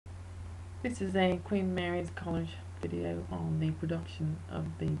This is a Queen Mary's College video on the production of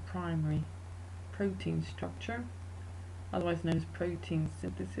the primary protein structure, otherwise known as protein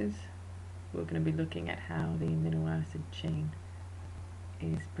synthesis. We're going to be looking at how the amino acid chain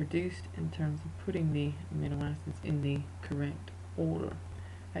is produced in terms of putting the amino acids in the correct order.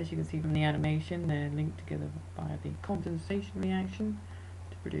 As you can see from the animation, they're linked together by the condensation reaction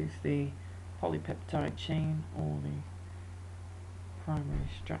to produce the polypeptide chain or the primary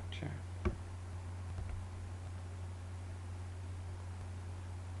structure.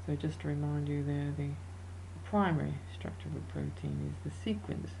 So just to remind you there, the primary structure of a protein is the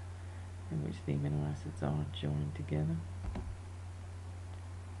sequence in which the amino acids are joined together.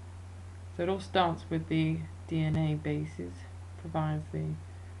 So it all starts with the DNA bases, provides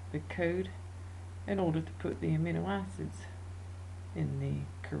the code in order to put the amino acids in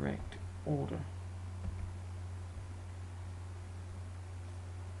the correct order.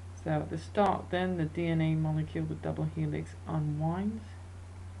 So at the start then, the DNA molecule, the double helix, unwinds.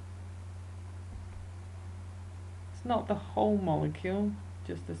 It's not the whole molecule,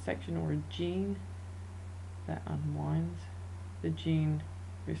 just a section or a gene that unwinds, the gene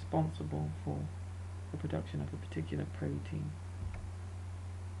responsible for the production of a particular protein.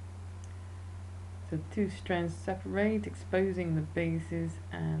 So the two strands separate, exposing the bases,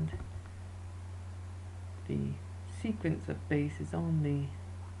 and the sequence of bases on the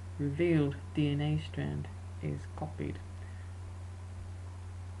revealed DNA strand is copied.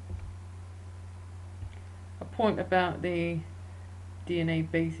 A point about the DNA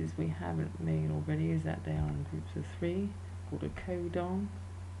bases we haven't made already is that they are in groups of 3, called a codon.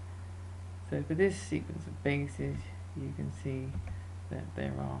 So for this sequence of bases, you can see that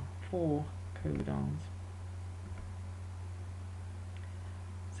there are 4 codons.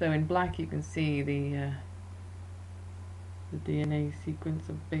 So in black you can see the DNA sequence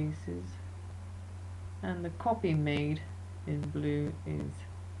of bases, and the copy made in blue is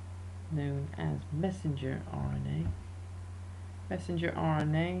known as messenger RNA. Messenger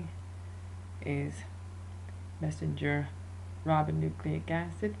RNA is messenger ribonucleic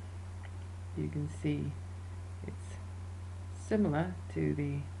acid. You can see it's similar to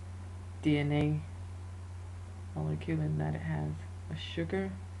the DNA molecule in that it has a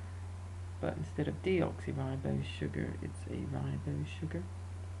sugar, but instead of deoxyribose sugar, it's a ribose sugar.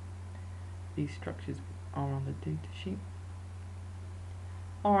 These structures are on the data sheet.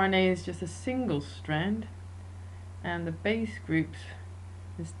 RNA is just a single strand, and the base groups,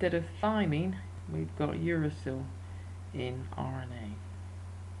 instead of thymine, we've got uracil in RNA.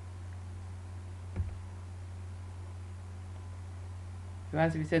 So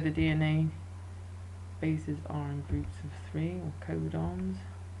as we said, the DNA bases are in groups of 3, or codons.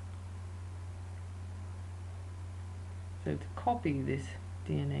 So to copy this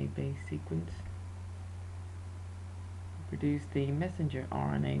DNA base sequence, we produce the messenger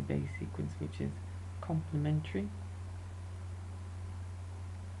RNA base sequence, which is complementary.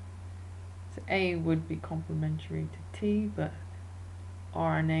 So A would be complementary to T, but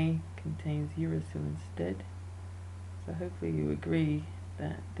RNA contains uracil instead. So hopefully you agree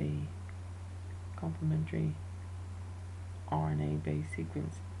that the complementary RNA base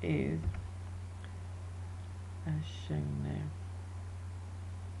sequence is as shown there.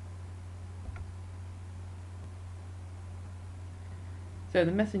 So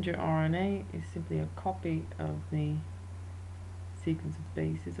the messenger RNA is simply a copy of the sequence of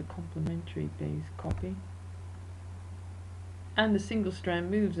bases, a complementary base copy, and the single strand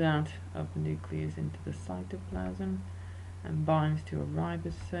moves out of the nucleus into the cytoplasm and binds to a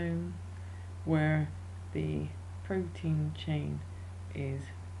ribosome, where the protein chain is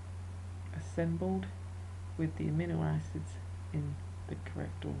assembled with the amino acids in the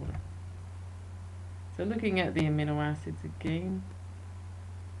correct order. So looking at the amino acids again,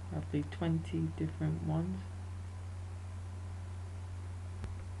 roughly 20 different ones.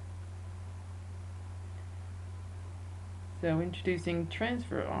 So introducing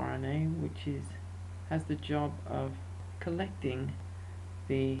transfer RNA, which has the job of collecting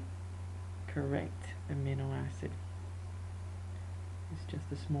the correct amino acid. It's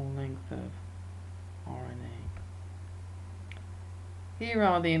just a small length of RNA. Here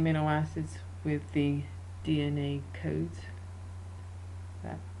are the amino acids with the DNA codes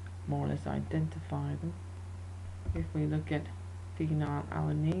that more or less identify them. If we look at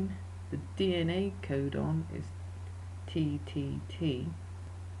phenylalanine, the DNA codon is TTT.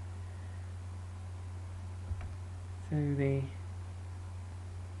 So the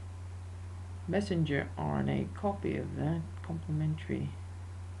messenger RNA copy of that complementary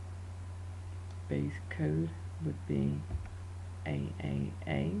base code would be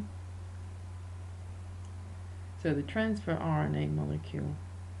AAA. So the transfer RNA molecule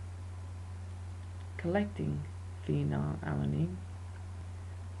collecting phenylalanine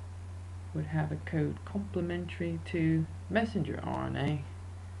would have a code complementary to messenger RNA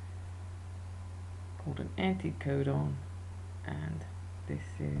called an anticodon, and this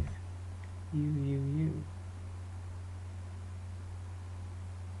is UUU.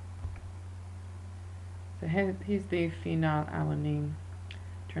 So here's the phenylalanine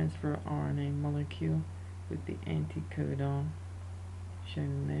transfer RNA molecule with the anticodon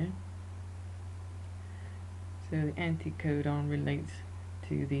shown there. So the anticodon relates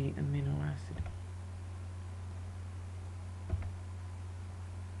to the amino acid.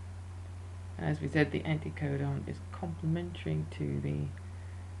 As we said, the anticodon is complementary to the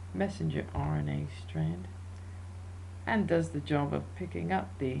messenger RNA strand and does the job of picking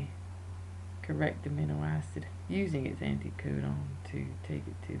up the correct amino acid using its anticodon to take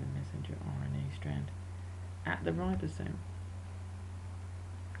it to the messenger RNA strand at the ribosome.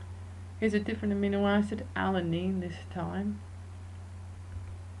 Here's a different amino acid, alanine this time.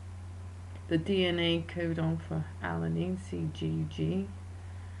 The DNA codon for alanine, CGG.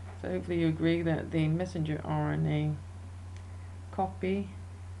 So hopefully you agree that the messenger RNA copy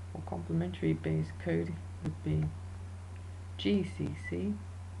or complementary base code would be GCC,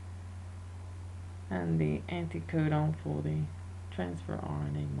 and the anticodon for the transfer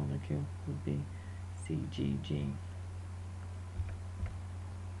RNA molecule would be CGG.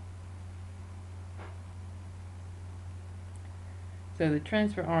 So the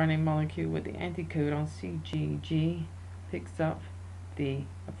transfer RNA molecule with the anticodon CGG picks up the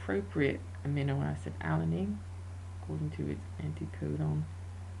appropriate amino acid alanine according to its anticodon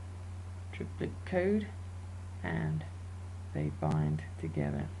triplet code, and they bind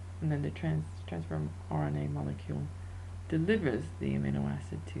together, and then the transfer RNA molecule delivers the amino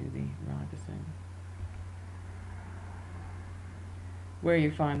acid to the ribosome, where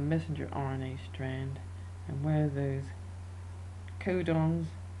you find the messenger RNA strand and where those codons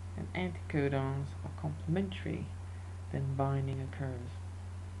and anticodons are complementary, then binding occurs.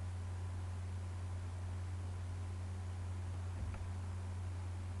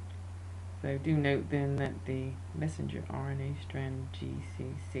 So do note then that the messenger RNA strand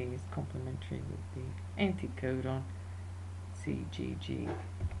GCC is complementary with the anticodon CGG.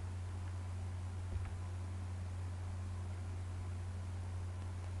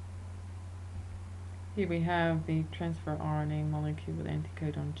 Here we have the transfer RNA molecule with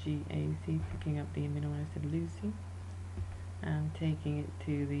anticodon GAC picking up the amino acid leucine and taking it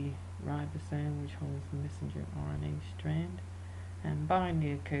to the ribosome, which holds the messenger RNA strand, and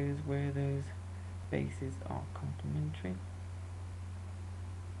binding occurs where those bases are complementary.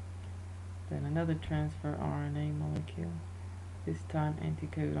 Then another transfer RNA molecule, this time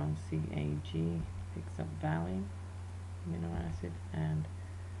anticodon CAG, picks up valine amino acid and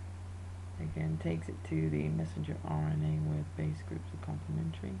again takes it to the messenger RNA where the base groups are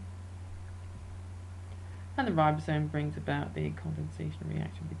complementary. And the ribosome brings about the condensation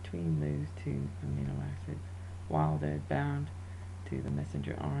reaction between those two amino acids while they're bound to the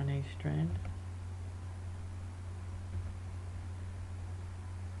messenger RNA strand.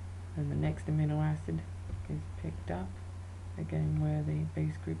 And the next amino acid is picked up, again where the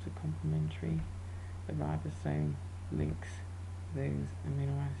base groups are complementary. The ribosome links those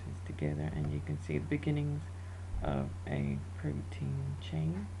amino acids together, and you can see the beginnings of a protein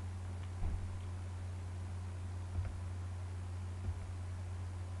chain.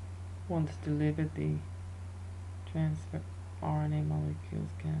 Once delivered, the transfer RNA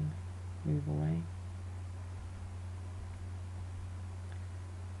molecules can move away.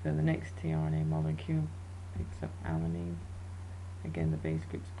 So the next tRNA molecule picks up alanine. Again, the base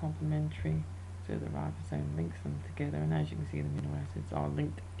group's complementary, so the ribosome links them together, and as you can see, the amino acids are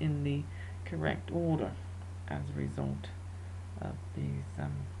linked in the correct order as a result of these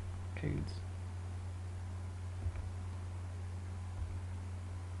codes.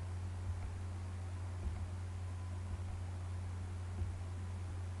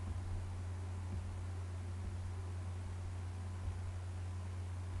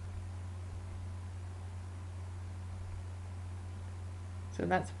 So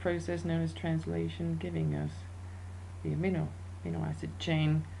that's a process known as translation, giving us the amino acid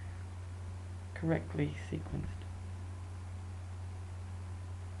chain correctly sequenced.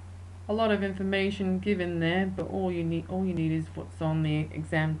 A lot of information given there, but all you need is what's on the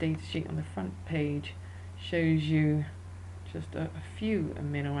exam data sheet on the front page. Shows you just a few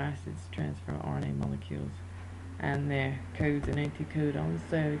amino acids transfer RNA molecules and their codes and anticodons.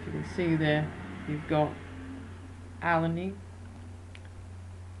 So if you can see there, you've got alanine,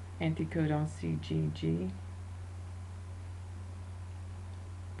 anticodon CGG,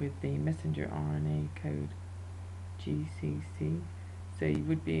 with the messenger RNA code GCC. So you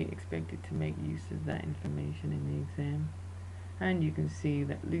would be expected to make use of that information in the exam. And you can see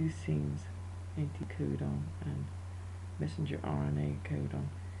that leucine's anticodon and messenger RNA codon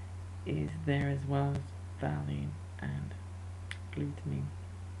is there, as well as valine and glutamine.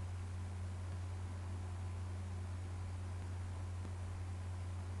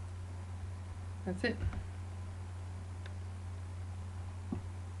 That's it.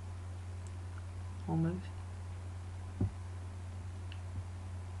 Almost.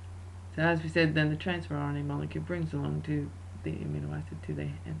 So as we said, then the transfer RNA molecule brings along to the amino acid to the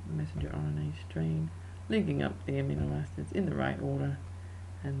messenger RNA strain, linking up the amino acids in the right order,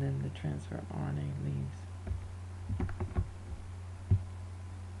 and then the transfer RNA leaves.